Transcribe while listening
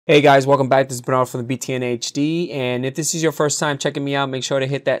Hey guys, welcome back. This is Bernard from the BTN HD, and if this is your first time checking me out, make sure to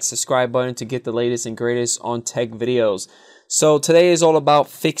hit that subscribe button to get the latest and greatest on tech videos. So today is all about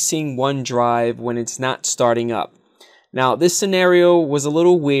fixing OneDrive when it's not starting up. Now this scenario was a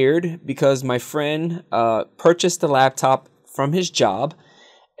little weird because my friend purchased the laptop from his job,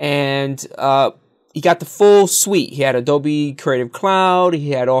 and he got the full suite. He had Adobe Creative Cloud,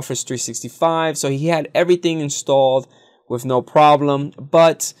 he had Office 365, so he had everything installed with no problem.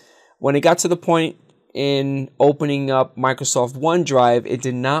 But when it got to the point in opening up Microsoft OneDrive, it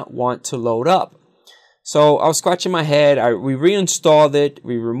did not want to load up. So I was scratching my head. We reinstalled it,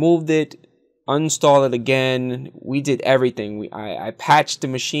 we removed it, uninstalled it again. We did everything. I patched the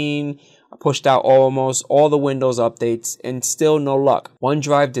machine, I pushed out almost all the Windows updates, and still no luck.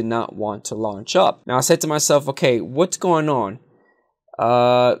 OneDrive did not want to launch up. Now I said to myself, okay, what's going on?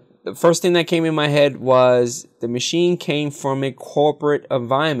 The first thing that came in my head was the machine came from a corporate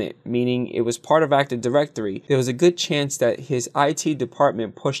environment, meaning it was part of Active Directory. There was a good chance that his IT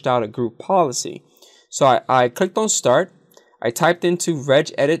department pushed out a group policy. So I clicked on Start. I typed into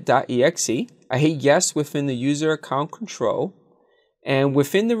regedit.exe. I hit yes within the user account control. And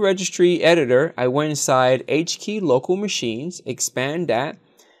within the registry editor, I went inside HKey local machines, expand that.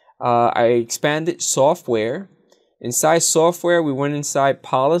 I expanded software. Inside software, we went inside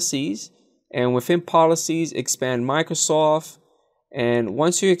policies, and within policies, expand Microsoft. And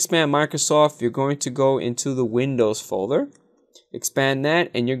once you expand Microsoft, you're going to go into the Windows folder, expand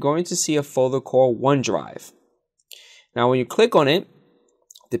that, and you're going to see a folder called OneDrive. Now, when you click on it,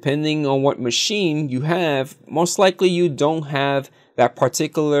 depending on what machine you have, most likely you don't have that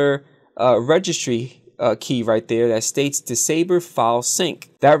particular registry key right there that states disable file sync.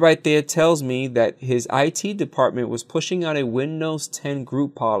 That right there tells me that his IT department was pushing out a Windows 10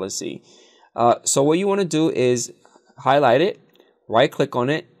 group policy. So what you want to do is highlight it, right click on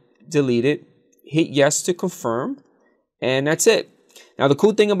it, delete it, hit yes to confirm, and that's it. Now the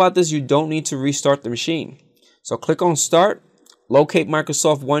cool thing about this, you don't need to restart the machine. So click on Start, locate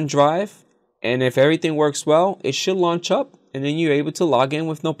Microsoft OneDrive, and if everything works well, it should launch up, and then you're able to log in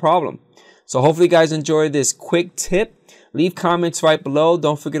with no problem. So hopefully you guys enjoyed this quick tip. Leave comments right below.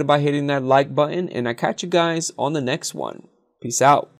 Don't forget about hitting that like button, and I'll catch you guys on the next one. Peace out.